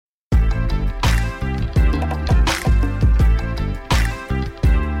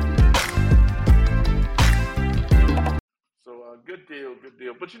Good deal, good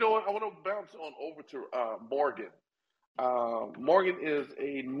deal. But you know what? I want to bounce on over to Morgan. Morgan is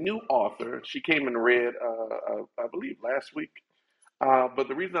a new author. She came and read, I believe, last week. But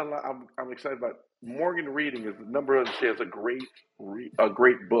the reason I'm excited about Morgan reading is the number of she has a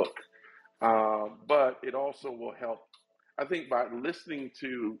great book. But it also will help. I think by listening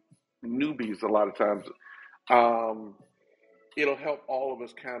to newbies a lot of times, um, it'll help all of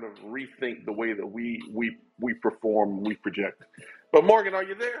us kind of rethink the way that we perform, we project. But Morgan, are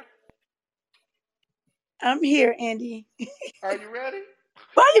you there? I'm here, Andy. Are you ready?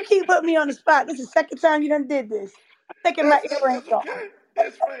 Why you keep putting me on the spot? This is the second time you done did this. I'm taking my earrings That's off. okay.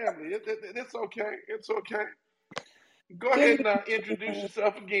 It's family. It's okay. It's okay. Go Good ahead and introduce evening.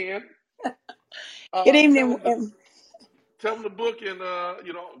 yourself again. Good Tell evening. them tell them the book and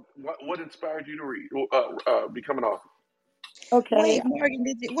what inspired you to read, become an author. Okay,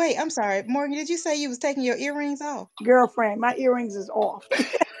 I'm sorry, Morgan, did you say you was taking your earrings off? girlfriend, my earrings is off.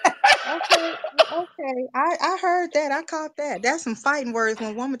 Okay, okay. I heard that. I caught that. That's some fighting words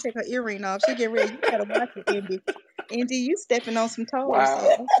when a woman take her earring off. She get ready. You better watch it, Indy. Indy, you stepping on some toes. So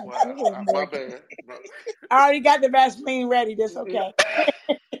Wow, okay, go wow. ahead, My Morgan. bad. No. I already got the Vaseline ready. That's okay.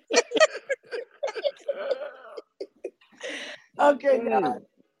 Okay, guys. Mm.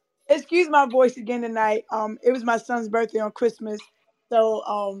 Excuse my voice again tonight. It was my son's birthday on Christmas, so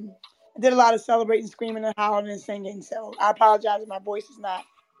I did a lot of celebrating, screaming, and hollering and singing. So I apologize if my voice is not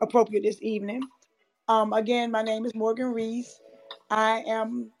appropriate this evening. Again, my name is Morgan Rees. I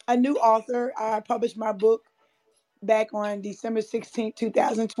am a new author. I published my book back on December 16th,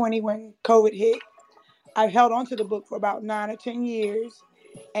 2020, when COVID hit. I held on to the book for about 9 or 10 years,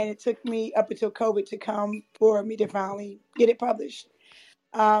 and it took me up until COVID to come for me to finally get it published.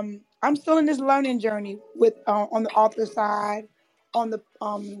 I'm still in this learning journey with on the author side, on the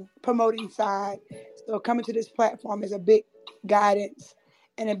promoting side. So coming to this platform is a big guidance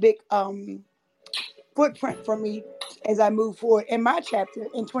and a big footprint for me as I move forward in my chapter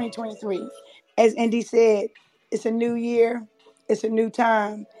in 2023. As Indy said, it's a new year, it's a new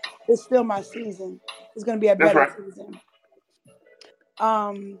time. It's still my season. It's going to be a That's better right. season.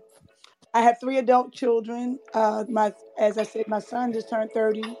 Um, I have three adult children. As I said, my son just turned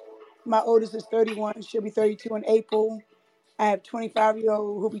 30. My oldest is 31. She'll be 32 in April. I have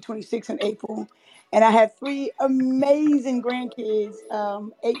 25-year-old who'll be 26 in April. And I have three amazing grandkids,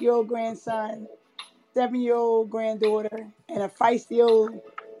 8-year-old grandson, 7-year-old granddaughter, and a feisty old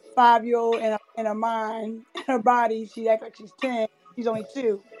 5-year-old in a mind, in her body. She acts like she's 10. She's only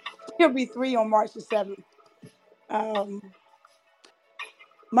 2. She'll be 3 on March the 7th. Um,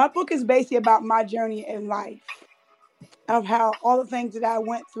 my book is basically about my journey in life, of how all the things that I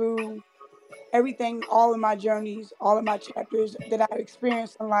went through, everything, all of my journeys, all of my chapters that I've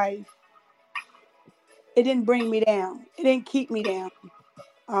experienced in life, it didn't bring me down. It didn't keep me down.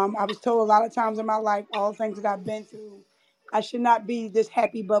 I was told a lot of times in my life, all the things that I've been through, I should not be this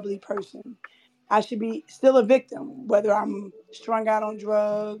happy, bubbly person. I should be still a victim, whether I'm strung out on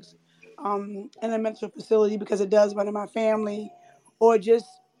drugs, in a mental facility because it does run in my family, or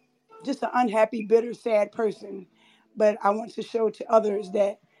just an unhappy, bitter, sad person. But I want to show to others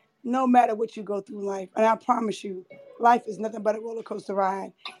that no matter what you go through in life, and I promise you, life is nothing but a roller coaster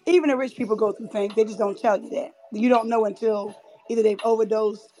ride. Even the rich people go through things, they just don't tell you that. You don't know until either they've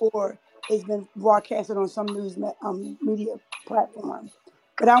overdosed or it's been broadcasted on some media platform.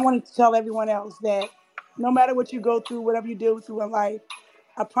 But I wanted to tell everyone else that no matter what you go through, whatever you deal through in life,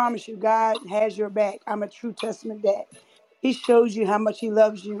 I promise you, God has your back. I'm a true testament that He shows you how much He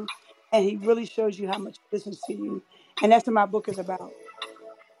loves you, and He really shows you how much He listens to you. And that's what my book is about.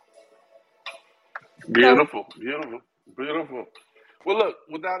 So, Beautiful, beautiful, beautiful. Well, look,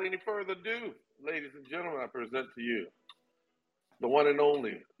 without any further ado, ladies and gentlemen, I present to you the one and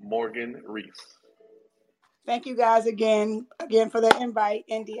only Morgan Rees. thank you guys again for the invite,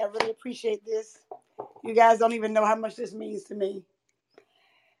 Indy. I really appreciate this. You guys don't even know how much this means to me.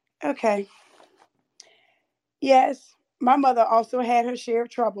 Okay. Yes, my mother also had her share of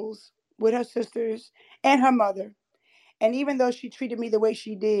troubles with her sisters and her mother. And even though she treated me the way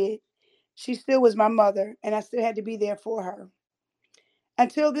she did, she still was my mother, and I still had to be there for her.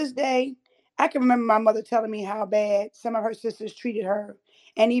 Until this day, I can remember my mother telling me how bad some of her sisters treated her,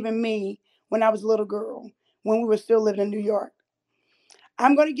 and even me, when I was a little girl, when we were still living in New York.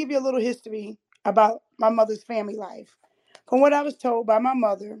 I'm going to give you a little history about my mother's family life. From what I was told by my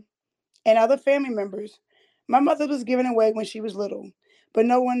mother and other family members, my mother was given away when she was little, but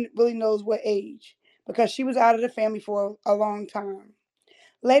no one really knows what age because she was out of the family for a long time.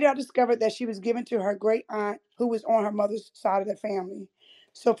 Later, I discovered that she was given to her great aunt who was on her mother's side of the family.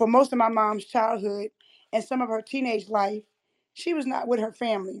 So, for most of my mom's childhood and some of her teenage life, She was not with her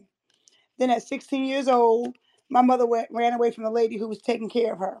family. Then at 16 years old, my mother ran away from the lady who was taking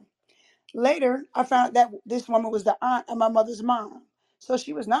care of her. Later, I found out that this woman was the aunt of my mother's mom, so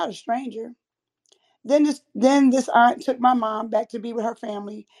she was not a stranger. Then this aunt took my mom back to be with her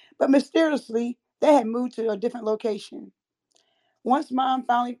family, but mysteriously they had moved to a different location. Once mom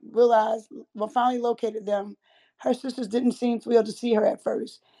finally located them, her sisters didn't seem thrilled to see her at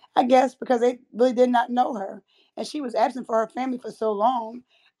first. I guess because they really did not know her, and she was absent for her family for so long.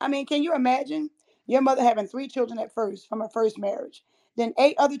 I mean, can you imagine your mother having 3 children at first from her first marriage, then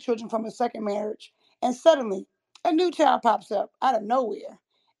 8 other children from her second marriage, and suddenly a new child pops up out of nowhere,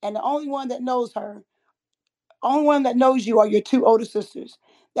 and the only one that knows you are your 2 older sisters.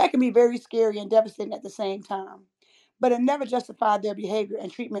 That can be very scary and devastating at the same time. But it never justified their behavior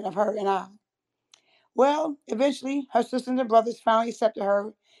and treatment of her and I. Well, eventually, her sisters and brothers finally accepted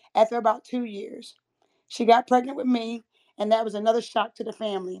her after about 2 years. She got pregnant with me, and that was another shock to the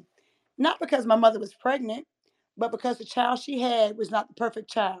family. Not because my mother was pregnant, but because the child she had was not the perfect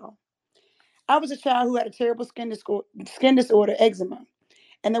child. I was a child who had a terrible skin disorder, eczema,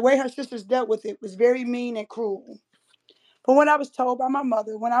 and the way her sisters dealt with it was very mean and cruel. From what I was told by my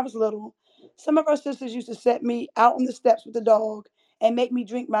mother when I was little, some of her sisters used to set me out on the steps with the dog and make me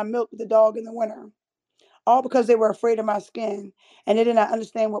drink my milk with the dog in the winter, all because they were afraid of my skin and they did not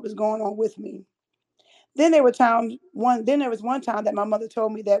understand what was going on with me. Then there was one time that my mother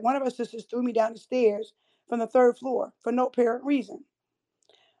told me that one of her sisters threw me down the stairs from the 3rd floor for no apparent reason.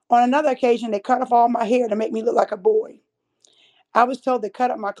 On another occasion, they cut off all my hair to make me look like a boy. I was told they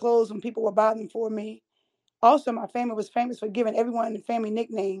cut up my clothes when people were buying them for me. Also, my family was famous for giving everyone in the family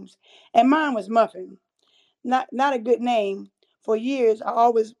nicknames, and mine was Muffin. Not a good name. For years, I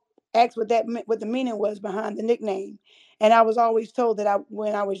always asked what the meaning was behind the nickname, and I was always told that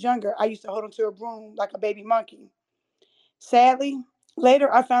when I was younger, I used to hold onto a broom like a baby monkey. Sadly,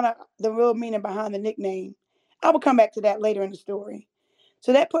 later I found out the real meaning behind the nickname. I will come back to that later in the story.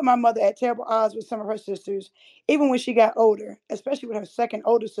 So that put my mother at terrible odds with some of her sisters, even when she got older, especially with her second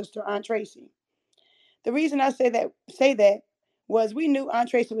older sister, Aunt Tracy. The reason I say that was we knew Aunt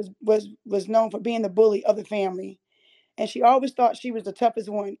Tracy was known for being the bully of the family, and she always thought she was the toughest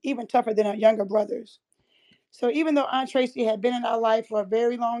one, even tougher than her younger brothers. So even though Aunt Tracy had been in our life for a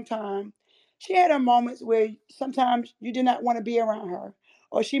very long time, she had her moments where sometimes you did not want to be around her,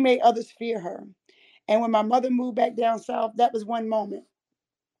 or she made others fear her. And when my mother moved back down south, that was one moment.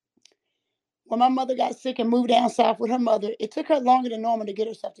 When my mother got sick and moved down south with her mother, it took her longer than normal to get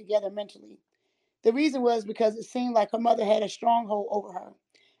herself together mentally. The reason was because it seemed like her mother had a stronghold over her.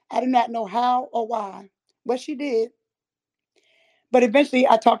 I do not know how or why, but she did. But eventually,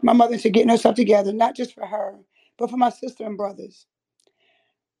 I talked my mother into getting herself together, not just for her, but for my sister and brothers.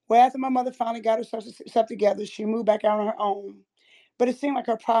 Well, after my mother finally got herself together, she moved back out on her own. But it seemed like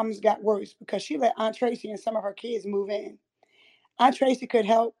her problems got worse because she let Aunt Tracy and some of her kids move in. Aunt Tracy could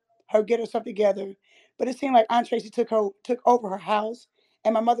help her get herself together, but it seemed like Aunt Tracy took over her house,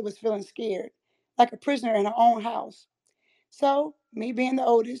 and my mother was feeling scared, like a prisoner in her own house. So, me being the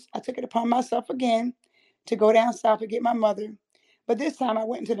oldest, I took it upon myself again to go down south and get my mother. But this time I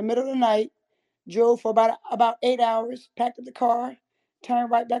went into the middle of the night, drove for about 8 hours, packed up the car, turned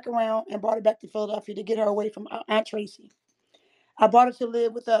right back around, and brought her back to Philadelphia to get her away from Aunt Tracy. I brought her to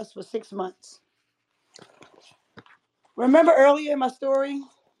live with us for 6 months. Remember earlier in my story,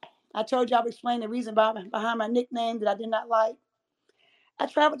 I told you I would explain the reason behind my nickname that I did not like. I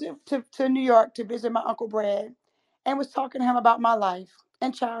traveled to New York to visit my Uncle Brad and was talking to him about my life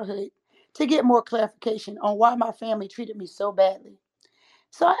and childhood to get more clarification on why my family treated me so badly.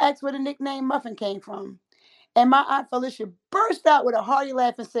 So I asked where the nickname Muffin came from. And my Aunt Felicia burst out with a hearty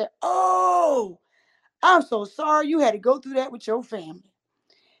laugh and said, "Oh, I'm so sorry you had to go through that with your family."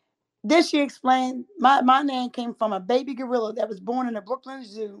 Then she explained my name came from a baby gorilla that was born in the Brooklyn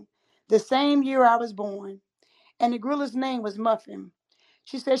Zoo the same year I was born. And the gorilla's name was Muffin.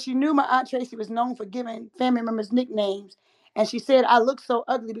 She said she knew my Aunt Tracy was known for giving family members nicknames. And she said I looked so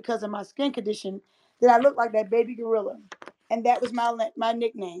ugly because of my skin condition that I looked like that baby gorilla. And that was my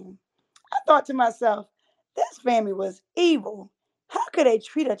nickname. I thought to myself, this family was evil. How could they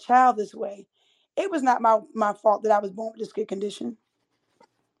treat a child this way? It was not my fault that I was born with this skin condition.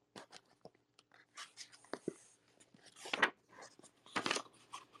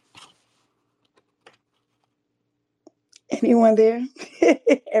 Anyone there?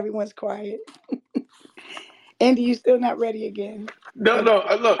 Everyone's quiet. Andy, you still not ready again? No, no.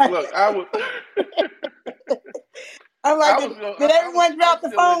 Look. I was, I'm like, did everyone I was drop the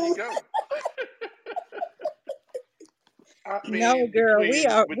still letting you phone? go. I No, mean, girl, we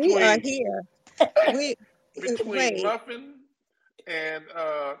are between here. We between wait. Muffin. and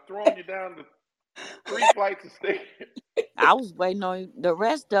throwing you down the 3 flights of stairs. I was waiting on the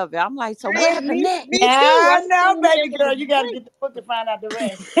rest of it. I'm like, so what Hey, happened next? me too. Now, I'm now, sitting here baby girl, like, you got to get the book to find out the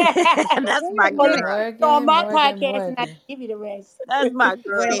rest. That's wait my a on, minute. girl. on Morgan, my Morgan, podcast, and I Morgan. give you the rest. That's my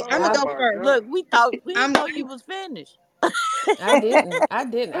girl. Wait, I'm gonna Oh go my first. God. Look, we I'm didn't know you was finished. I didn't. I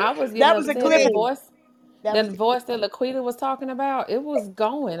didn't. I was getting That was a upset. That wait. clipping. voice, That was that the voice that Laquita was talking about, it was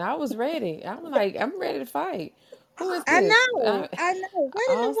going. I was ready. I'm like, I'm ready to fight. Who is I this? know. I know. What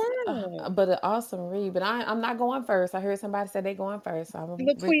in Awesome, the world? but an awesome read. But I'm not going first. I heard somebody say they going first. So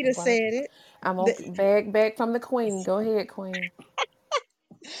Laquita said it. I'm The, gonna back from the queen. Go ahead, queen.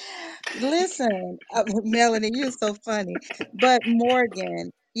 listen, Melanie, you're so funny. But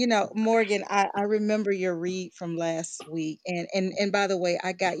Morgan, Morgan, I remember your read from last week, and by the way,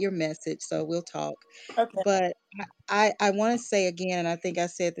 I got your message, so we'll talk. okay. But I want to say again, and I think I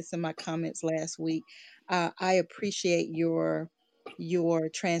said this in my comments last week. I appreciate your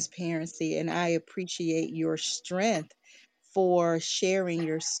transparency, and I appreciate your strength for sharing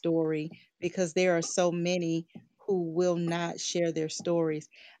your story because there are so many who will not share their stories.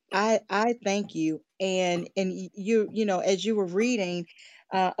 I thank you, and you know as you were reading.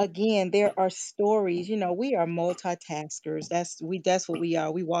 Again, there are stories. We are multitaskers. That's what we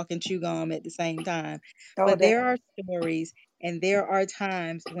are. We walk and chew gum at the same time. All But day. there are stories, and there are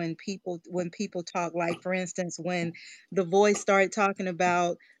times when people talk. Like for instance, when the voice started talking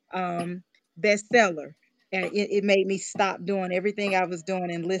about um, bestseller, and it made me stop doing everything I was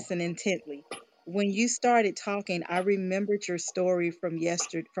doing and listen intently. When you started talking, I remembered your story from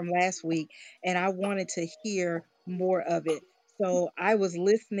last week, and I wanted to hear more of it. So I was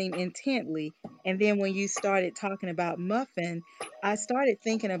listening intently, and then when you started talking about Muffin, I started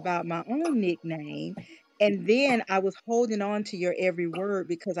thinking about my own nickname, and then I was holding on to your every word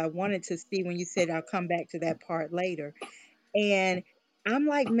because I wanted to see when you said I'll come back to that part later. And I'm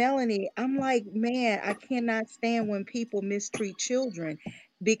like Melanie, I'm like, man, I cannot stand when people mistreat children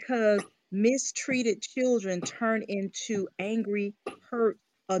because mistreated children turn into angry, hurt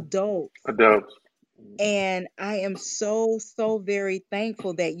adults. Adults. And I am so, so very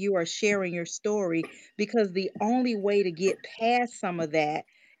thankful that you are sharing your story because the only way to get past some of that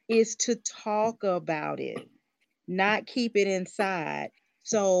is to talk about it, not keep it inside.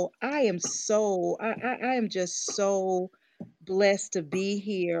 So I am just so blessed to be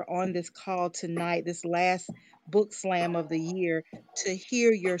here on this call tonight, this last book slam of the year, to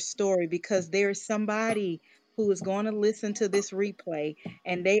hear your story because there's somebody who is going to listen to this replay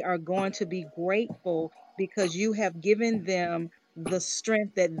and they are going to be grateful because you have given them the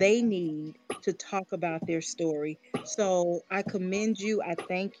strength that they need to talk about their story. So I commend you, I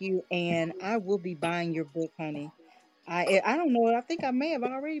thank you, and I will be buying your book, honey. I don't know. I think I may have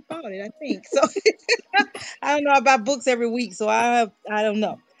already bought it. I think so. I don't know. I buy books every week, so I don't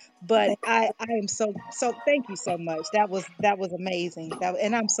know. But Thank, I am so thank you so much. That was amazing.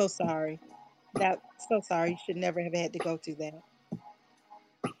 And I'm so sorry. So sorry. You should never have had to go through that.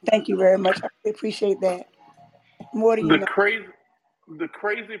 thank you very much. I really appreciate that. More do you The know. crazy, the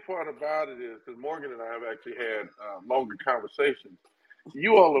crazy part about it is because Morgan and I have actually had longer conversations.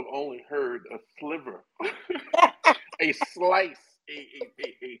 You all have only heard a sliver, a slice,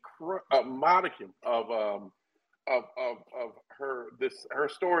 a modicum of her. Her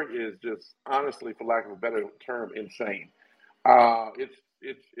story is just honestly, for lack of a better term, insane.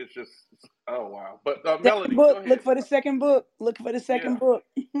 It's just, oh wow. But Second Melanie, go book. ahead. Look for the second book. Look for the Yeah, second book.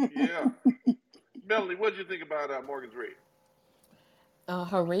 yeah. Melanie, what did you think about Morgan's read?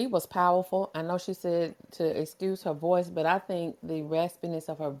 Her read was powerful. I know she said to excuse her voice, but I think the raspiness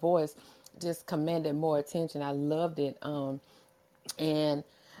of her voice just commanded more attention. I loved it. And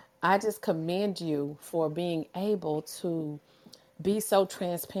I just commend you for being able to be so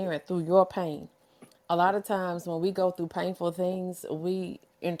transparent through your pain. A lot of times when we go through painful things, we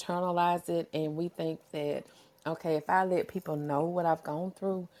internalize it and we think that, okay, if I let people know what I've gone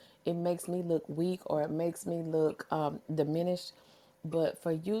through, it makes me look weak or it makes me look diminished. But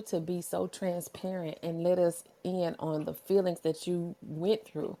for you to be so transparent and let us in on the feelings that you went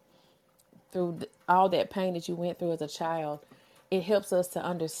through all that pain that you went through as a child, it helps us to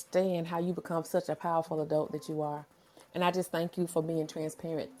understand how you become such a powerful adult that you are. And I just thank you for being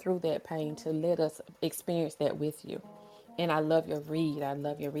transparent through that pain to let us experience that with you. And I love your read. I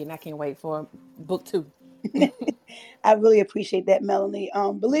love your read. And I can't wait for book 2. I really appreciate that, Melanie.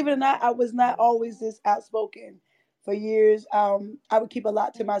 Believe it or not, I was not always this outspoken for years. I would keep a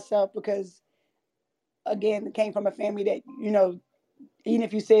lot to myself because, again, it came from a family that, even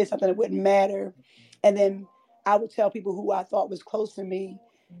if you said something, it wouldn't matter. And then I would tell people who I thought was close to me.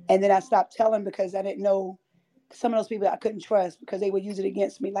 And then I stopped telling because I didn't know some of those people I couldn't trust because they would use it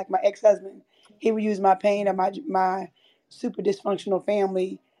against me. Like my ex-husband, he would use my pain or my super dysfunctional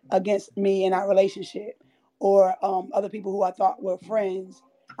family against me in our relationship, or other people who I thought were friends.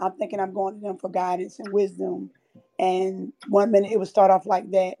 I'm thinking I'm going to them for guidance and wisdom, and one minute it would start off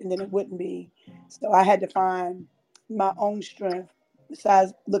like that, and then it wouldn't be. So I had to find my own strength,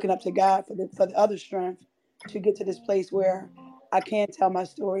 besides looking up to God for the other strength, to get to this place where I can tell my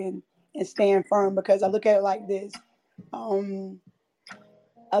story and stand firm, because I look at it like this. Um,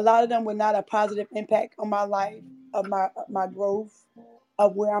 a lot of them were not a positive impact on my life, of my growth,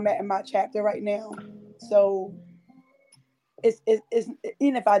 of where I'm at in my chapter right now. So it's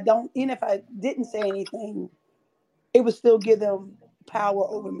even if I didn't say anything, it would still give them power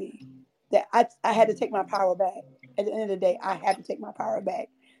over me. That I had to take my power back. At the end of the day, I had to take my power back.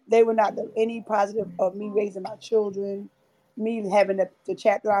 They were not any positive of me raising my children, me having the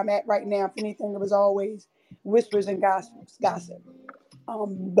chapter I'm at right now. If anything, it was always whispers and gossip.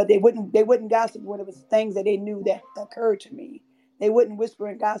 But they wouldn't gossip when it was things that they knew that occurred to me. They wouldn't whisper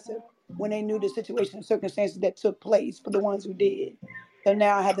and gossip when they knew the situation and circumstances that took place for the ones who did. So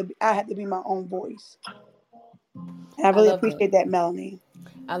now I had to be my own voice. And I I really love that. appreciate that, Melanie.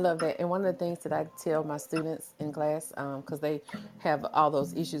 I love that. And one of the things that I tell my students in class, because they have all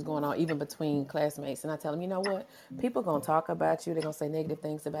those issues going on, even between classmates, and I tell them, you know what? People going to talk about you. They're going to say negative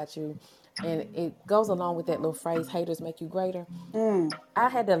things about you. And it goes along with that little phrase, haters make you greater. Mm, I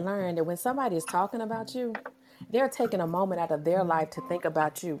had to learn that when somebody is talking about you, they're taking a moment out of their life to think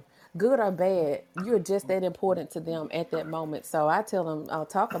about you. Good or bad, you're just that important to them at that moment. So I tell them,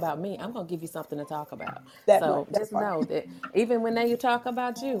 talk about me. I'm going to give you something to talk about. So that just part. know that even when they talk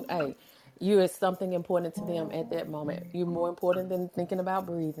about you, hey, you is something important to them at that moment. You're more important than thinking about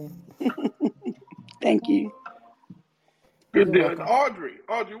breathing. Thank you. Good You're deal. And welcome.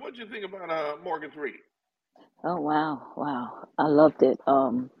 Audrey, what do you think about Morgan's read? Oh wow, wow. I loved it.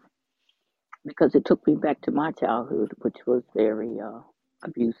 Because it took me back to my childhood, which was very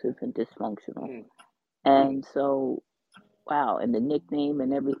abusive and dysfunctional. Mm, mm, And so wow, and the nickname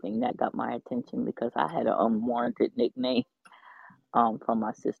and everything that got my attention because I had an unwarranted nickname from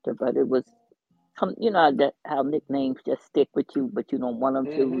my sister, but it was some, that how nicknames just stick with you, but you don't want them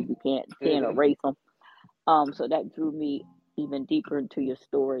to. mm-hmm, You can't mm-hmm. erase them. So that drew me even deeper into your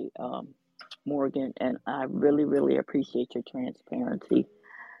story, Morgan, and I really, really appreciate your transparency.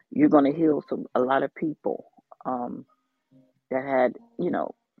 You're going to heal a lot of people um, that had,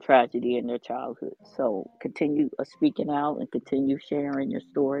 tragedy in their childhood. So continue speaking out and continue sharing your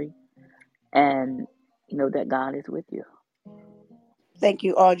story, and know that God is with you. Thank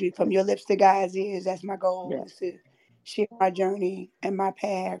you, Audrey. From your lips to God's ears, that's my goal, Yes, is to share my journey and my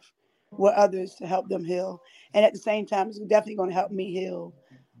path with others to help them heal. And at the same time, it's definitely going to help me heal,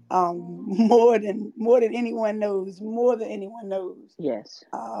 more than anyone knows, more than anyone knows. yes,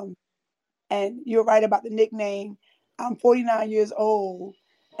 Um, and you're right about the nickname. I'm 49 years old,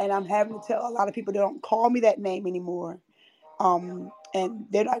 and I'm having to tell a lot of people they don't call me that name anymore. And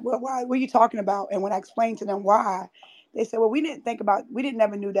they're like, well, why? What are you talking about? And when I explained to them why, they said, well, we didn't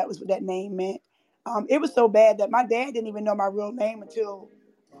never knew that was what that name meant. It was so bad that my dad didn't even know my real name until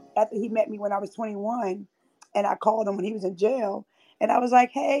after he met me when I was 21. And I called him when he was in jail. And I was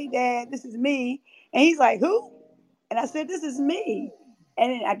like, hey, Dad, this is me. And he's like, who? And I said, this is me.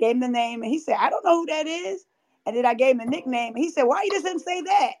 And then I gave him the name. And he said, I don't know who that is. And then I gave him the nickname. And he said, why you just didn't say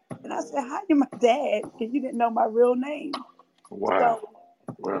that? And I said, how you my dad? Because you didn't know my real name. Wow. So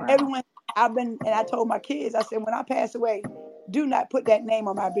Wow. wow. everyone, and I told my kids, I said, when I pass away, do not put that name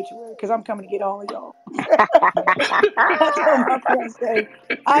on my obituary because I'm coming to get all of y'all. I told my fiance,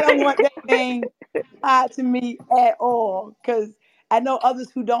 I don't want that name tied to me at all, because I know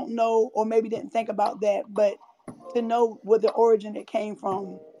others who don't know or maybe didn't think about that, but to know what the origin it came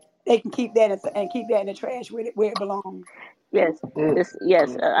from, they can keep that and keep that in the trash where it belongs. Yes, Mm,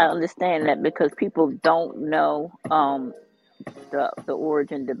 yes, mm, I mm. understand that because people don't know the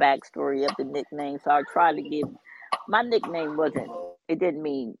origin, the backstory of the nickname. So I try to give my nickname wasn't it didn't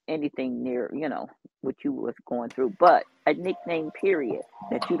mean anything near what you was going through, but a nickname period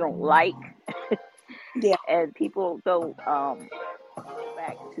that you don't like, Yeah, and people don't go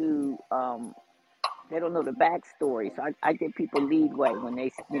back to they don't know the backstory. So I give people leadway when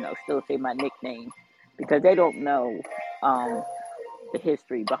they still say my nickname because they don't know um the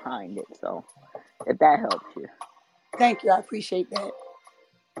history behind it. So if that helps you. thank you. I appreciate that.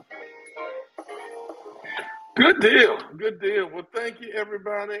 Good deal. Good deal. Well, thank you,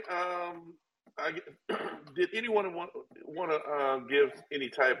 everybody. I, did anyone want to give any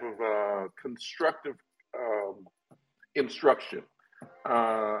type of constructive um, instruction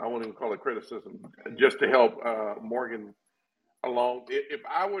I won't even call it criticism, just to help Morgan along. If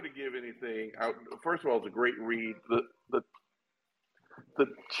I were to give anything, first of all, it's a great read. The the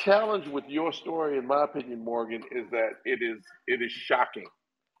challenge with your story, in my opinion, Morgan, is that it is shocking.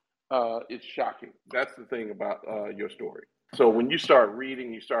 It's shocking. That's the thing about your story. So when you start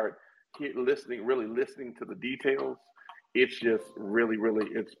reading, you start listening, really listening to the details. It's just really, really,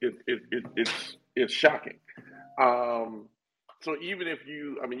 it's shocking. Um, so even if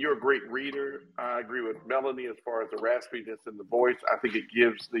I mean, you're a great reader. I agree with Melanie as far as the raspiness in the voice. I think it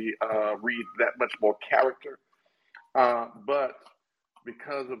gives the read that much more character. But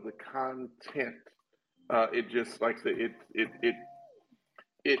because of the content, it just like I said,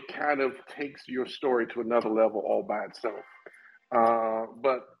 it kind of takes your story to another level all by itself.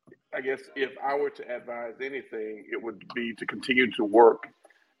 But I guess if I were to advise anything, it would be to continue to work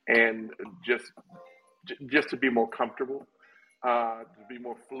and just to be more comfortable, to be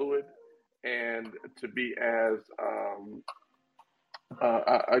more fluid, and to be as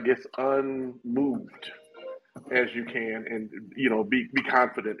I guess unmoved as you can, and be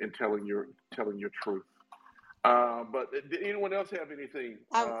confident in telling your truth. But did anyone else have anything?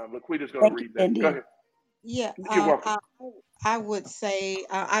 I Laquita's going to Thank you, read that. Go Indy. ahead. Yeah, You're welcome. I would say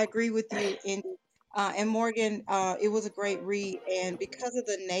I agree with you, Indy. And Morgan, it was a great read. And because of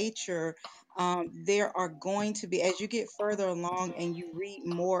the nature, there are going to be, as you get further along and you read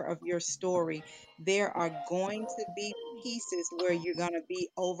more of your story, there are going to be pieces where you're going to be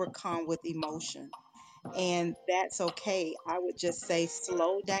overcome with emotion. And that's okay. I would just say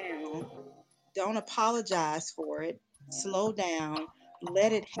slow down, don't apologize for it. Slow down,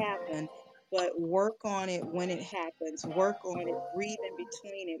 let it happen, but work on it when it happens. Work on it, breathe in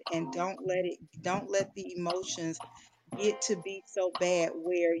between it, and don't let the emotions get to be so bad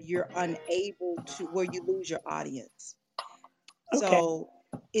where you're unable to, where you lose your audience. Okay. So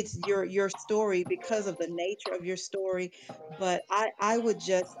it's your story because of the nature of your story. But I would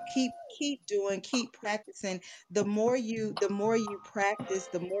just keep doing, keep practicing. The more you practice,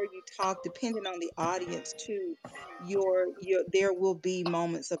 the more you talk, depending on the audience too, your there will be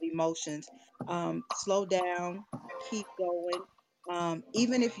moments of emotions. Slow down, keep going.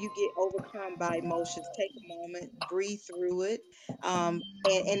 Even if you get overcome by emotions, take a moment, breathe through it.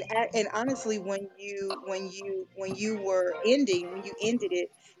 And honestly, when you ended it,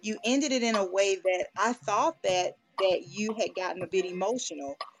 you ended it in a way that I thought that you had gotten a bit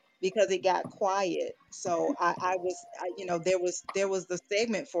emotional because it got quiet. So there was the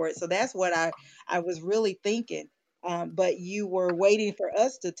segment for it. So that's what I was really thinking. But you were waiting for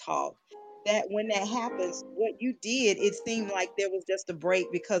us to talk. That when that happens, what you did, it seemed like there was just a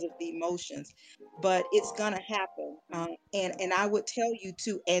break because of the emotions, but it's gonna happen. And I would tell you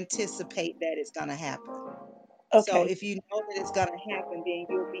to anticipate that it's gonna happen. So Okay. if you know that it's gonna happen, then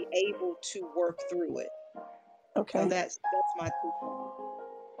you'll be able to work through it. So Okay. that's my 2 cents.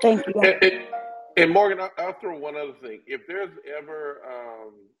 Thank you. And Morgan, I'll throw one other thing. If there's ever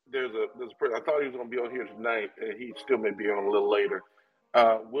there's a person, I thought he was going to be on here tonight, and he still may be on a little later.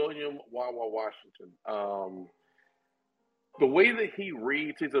 William Wawa Washington. The way that he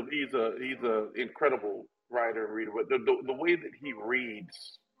reads, he's a incredible writer and reader. But the way that he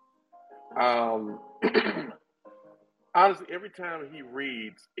reads, um, honestly, every time he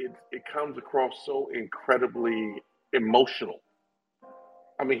reads, it comes across so incredibly emotional.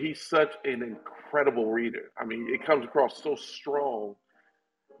 I mean, he's such an incredible reader. I mean, it comes across so strong.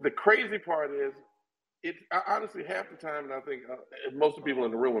 The crazy part is, honestly half the time, and I think most of the people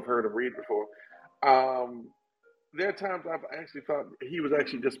in the room have heard him read before. Um, there are times I've actually thought he was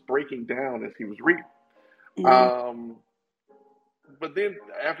actually just breaking down as he was reading. Mm, Um, but then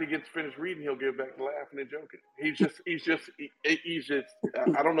after he gets finished reading, he'll get back to laughing and joking. He's just.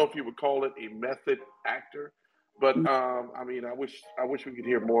 I don't know if you would call it a method actor, but mm. I mean, I wish we could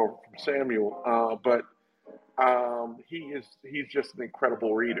hear more from Samuel. But he's just an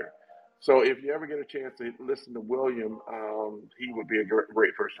incredible reader. So if you ever get a chance to listen to William, he would be a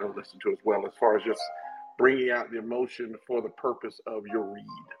great person to listen to as well, as far as just bringing out the emotion for the purpose of your read.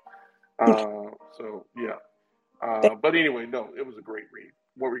 Okay. So yeah. Thank- But anyway, no, it was a great read.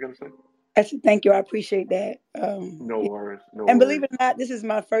 What were we gonna say? I said thank you. I appreciate that. No Yeah. worries, no And believe worries. it or not, this is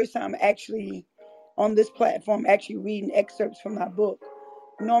my first time actually on this platform, actually reading excerpts from my book.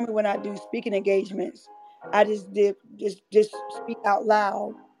 Normally, when I do speaking engagements, I just did just speak out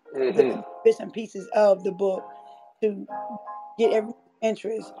loud Hmm. the bits and pieces of the book to get everyone's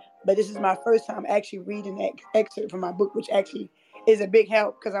interest. But this is my first time actually reading an excerpt from my book, which actually is a big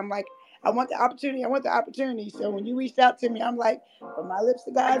help because I'm like, I want the opportunity. I want the opportunity. So when you reached out to me, I'm like, from my lips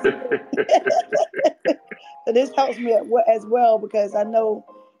to God's ears. So this helps me as well because I know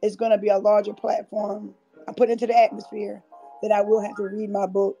it's going to be a larger platform. I put into the atmosphere that I will have to read my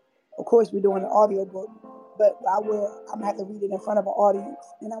book. Of course, we're doing an audio book, but I'm gonna have to read it in front of an audience,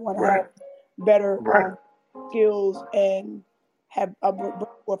 and I want to have better skills and have a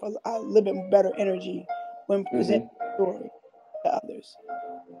little bit better energy when presenting the story to others.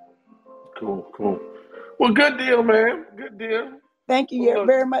 Cool. Well, good deal, man. Good deal. Thank you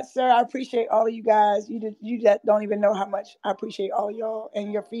very much, sir. I appreciate all of you guys. You just don't even know how much I appreciate all of y'all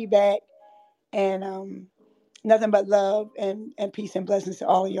and your feedback. And nothing but love and peace and blessings to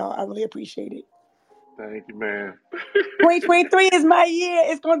all of y'all. I really appreciate it. Thank you, man. 2023 is my year.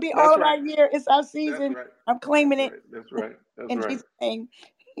 It's going to be all of our year. It's our season. That's right. I'm claiming it. That's right. In Jesus' name.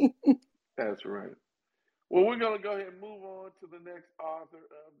 That's right. Well, we're going to go ahead and move on to the next author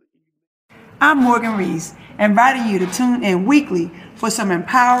of the evening. I'm Morgan Rees, inviting you to tune in weekly for some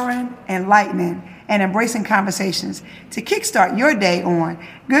empowering, enlightening, and embracing conversations to kickstart your day on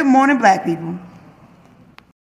Good Morning, Black People.